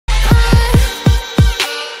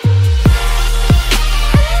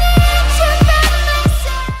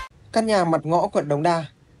Căn nhà Mặt Ngõ, quận Đống Đa,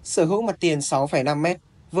 sở hữu mặt tiền 6,5 m,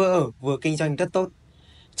 vừa ở vừa kinh doanh rất tốt.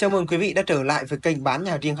 Chào mừng quý vị đã trở lại với kênh bán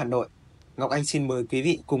nhà riêng Hà Nội. Ngọc Anh xin mời quý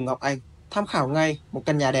vị cùng Ngọc Anh tham khảo ngay một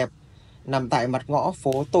căn nhà đẹp nằm tại mặt ngõ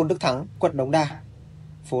phố Tôn Đức Thắng, quận Đống Đa.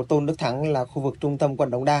 Phố Tôn Đức Thắng là khu vực trung tâm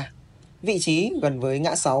quận Đống Đa, vị trí gần với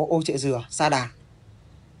ngã 6 Ô Chợ Dừa, Sa Đà,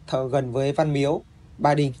 gần với Văn Miếu,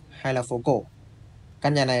 Ba Đình hay là phố cổ.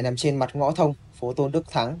 Căn nhà này nằm trên mặt ngõ thông phố Tôn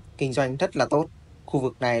Đức Thắng, kinh doanh rất là tốt. Khu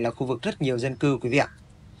vực này là khu vực rất nhiều dân cư quý vị ạ.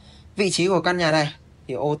 Vị trí của căn nhà này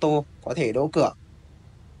thì ô tô có thể đỗ cửa.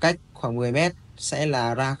 Cách khoảng 10 m sẽ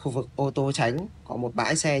là ra khu vực ô tô tránh, có một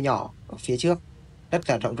bãi xe nhỏ ở phía trước, rất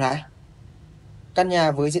là rộng rãi. Căn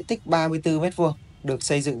nhà với diện tích 34 m², được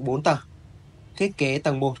xây dựng 4 tầng. Thiết kế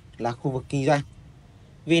tầng 1 là khu vực kinh doanh.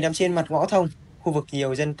 Vì nằm trên mặt ngõ thông, khu vực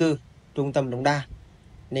nhiều dân cư, trung tâm Đống Đa,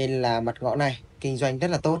 nên là mặt ngõ này kinh doanh rất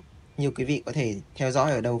là tốt. Như quý vị có thể theo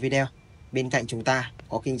dõi ở đầu video, bên cạnh chúng ta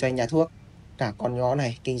có kinh doanh nhà thuốc. Cả con ngõ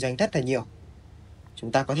này kinh doanh rất là nhiều.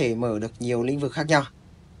 Chúng ta có thể mở được nhiều lĩnh vực khác nhau.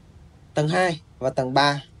 Tầng 2 và tầng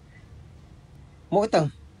 3, mỗi tầng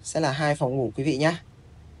sẽ là 2 phòng ngủ quý vị nhé.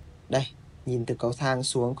 Đây, nhìn từ cầu thang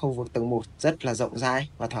xuống khu vực tầng 1 rất là rộng rãi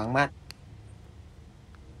và thoáng mát.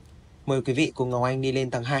 Mời quý vị cùng Ngọc Anh đi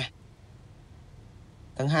lên tầng 2.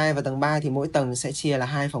 Tầng 2 và tầng 3 thì mỗi tầng sẽ chia là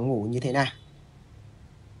 2 phòng ngủ như thế này.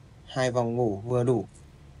 2 phòng ngủ vừa đủ,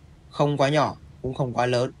 không quá nhỏ cũng không quá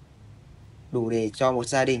lớn, đủ để cho một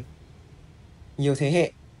gia đình nhiều thế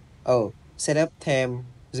hệ ở. Setup thêm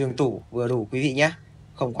giường tủ vừa đủ quý vị nhé,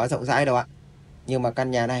 không quá rộng rãi đâu ạ. Nhưng mà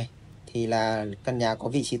căn nhà này thì là căn nhà có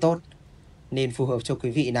vị trí tốt, nên phù hợp cho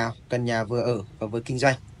quý vị nào cần nhà vừa ở và vừa kinh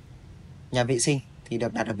doanh. Nhà vệ sinh thì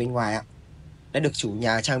được đặt ở bên ngoài ạ, đã được chủ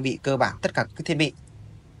nhà trang bị cơ bản tất cả các thiết bị.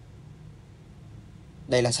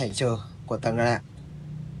 Đây là sảnh chờ của tầng này ạ.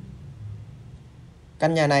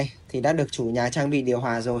 Căn nhà này thì đã được chủ nhà trang bị điều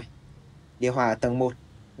hòa rồi. Điều hòa ở tầng 1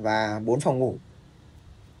 và 4 phòng ngủ.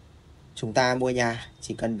 Chúng ta mua nhà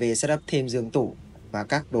chỉ cần về setup thêm giường tủ và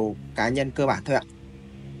các đồ cá nhân cơ bản thôi ạ.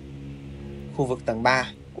 Khu vực tầng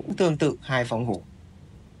 3 cũng tương tự 2 phòng ngủ,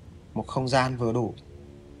 một không gian vừa đủ.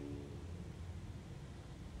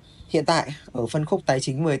 Hiện tại ở phân khúc tài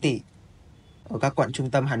chính 10 tỷ, ở các quận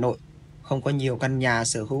trung tâm Hà Nội, không có nhiều căn nhà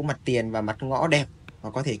sở hữu mặt tiền và mặt ngõ đẹp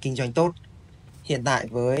và có thể kinh doanh tốt. Hiện tại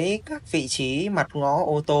với các vị trí mặt ngõ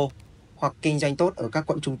ô tô hoặc kinh doanh tốt ở các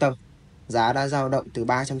quận trung tâm, giá đã dao động từ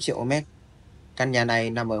 300 triệu một mét. Căn nhà này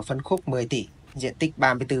nằm ở phân khúc 10 tỷ, diện tích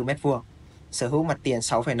 34 m², sở hữu mặt tiền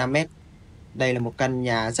 6,5 m. Đây là một căn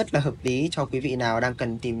nhà rất là hợp lý cho quý vị nào đang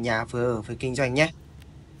cần tìm nhà vừa ở với kinh doanh nhé.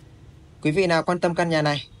 Quý vị nào quan tâm căn nhà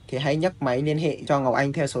này thì hãy nhấc máy liên hệ cho Ngọc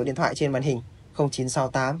Anh theo số điện thoại trên màn hình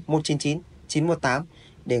 0968 199 918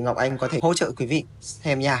 để Ngọc Anh có thể hỗ trợ quý vị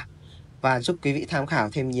xem nhà và giúp quý vị tham khảo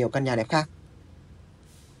thêm nhiều căn nhà đẹp khác.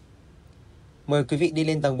 Mời quý vị đi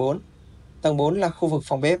lên tầng 4. Tầng 4 là khu vực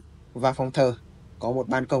phòng bếp và phòng thờ, có một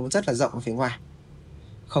ban công rất là rộng ở phía ngoài.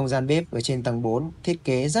 Không gian bếp ở trên tầng 4 thiết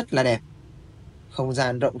kế rất là đẹp. Không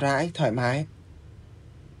gian rộng rãi, thoải mái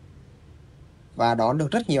và đón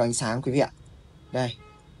được rất nhiều ánh sáng quý vị ạ. Đây,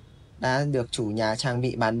 đã được chủ nhà trang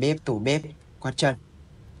bị bàn bếp, tủ bếp, quạt chân.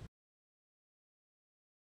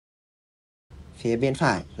 Phía bên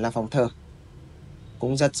phải là phòng thờ,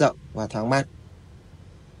 cũng rất rộng và thoáng mát.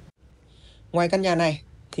 Ngoài căn nhà này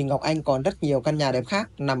thì Ngọc Anh còn rất nhiều căn nhà đẹp khác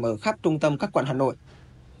nằm ở khắp trung tâm các quận Hà Nội.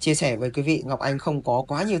 Chia sẻ với quý vị, Ngọc Anh không có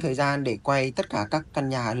quá nhiều thời gian để quay tất cả các căn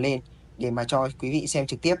nhà lên để mà cho quý vị xem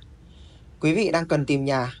trực tiếp. Quý vị đang cần tìm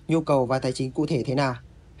nhà, nhu cầu và tài chính cụ thể thế nào,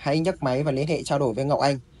 hãy nhấc máy và liên hệ trao đổi với Ngọc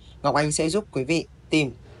Anh. Ngọc Anh sẽ giúp quý vị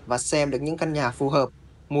tìm và xem được những căn nhà phù hợp,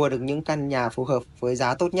 mua được những căn nhà phù hợp với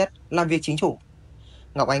giá tốt nhất, làm việc chính chủ.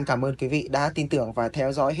 Ngọc Anh cảm ơn quý vị đã tin tưởng và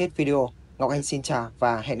theo dõi hết video. Ngọc Anh xin chào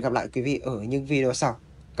và hẹn gặp lại quý vị ở những video sau.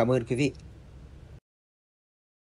 Cảm ơn quý vị.